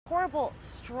horrible,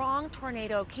 strong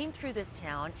tornado came through this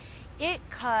town. It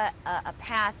cut a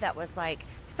path that was like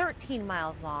 13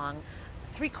 miles long,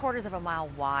 3/4 of a mile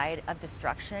wide of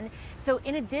destruction. So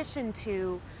in addition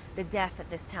to the death that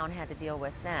this town had to deal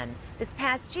with then, this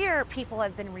past year, people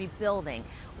have been rebuilding.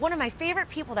 One of my favorite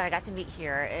people that I got to meet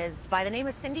here is by the name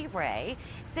of Cindy Ray.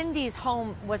 Cindy's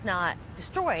home was not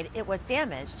destroyed, it was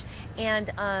damaged.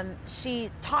 And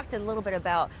she talked a little bit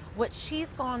about what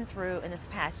she's gone through in this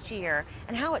past year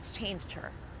and how it's changed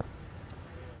her.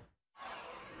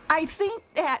 I think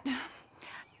that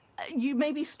you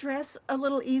maybe stress a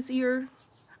little easier.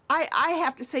 I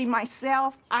have to say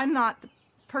myself, I'm not the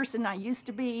person I used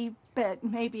to be, but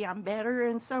maybe I'm better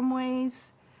in some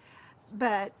ways.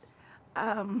 But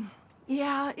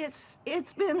yeah,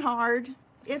 it's been hard.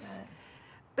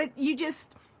 But you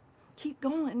just keep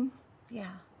going.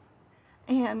 Yeah.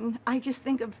 And I just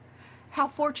think of how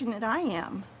fortunate I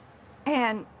am.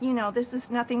 And, you know, this is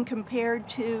nothing compared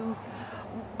to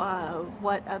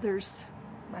what others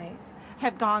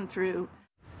have gone through.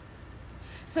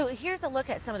 So here's a look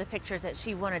at some of the pictures that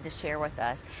she wanted to share with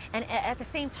us. And at the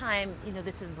same time, you know,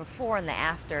 this is before and the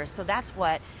after, so that's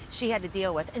what she had to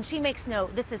deal with. And she makes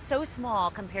note, this is so small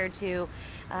compared to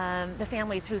the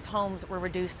families whose homes were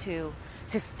reduced to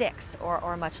sticks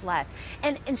or much less.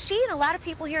 And she and a lot of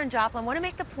people here in Joplin want to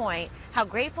make the point how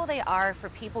grateful they are for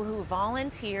people who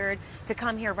volunteered to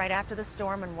come here right after the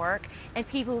storm and work, and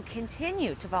people who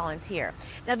continue to volunteer.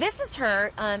 Now this is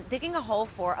her digging a hole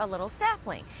for a little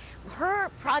sapling. Her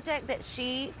project that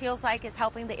she feels like is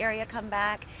helping the area come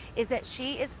back is that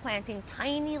she is planting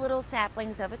tiny little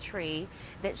saplings of a tree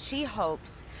that she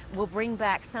hopes will bring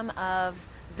back some of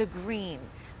the green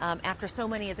after so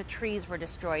many of the trees were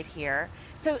destroyed here.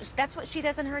 So that's what she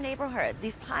does in her neighborhood.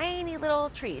 These tiny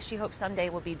little trees she hopes someday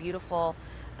will be beautiful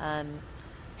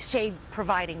shade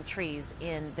providing trees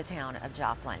in the town of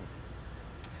Joplin.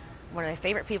 One of my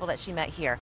favorite people that she met here.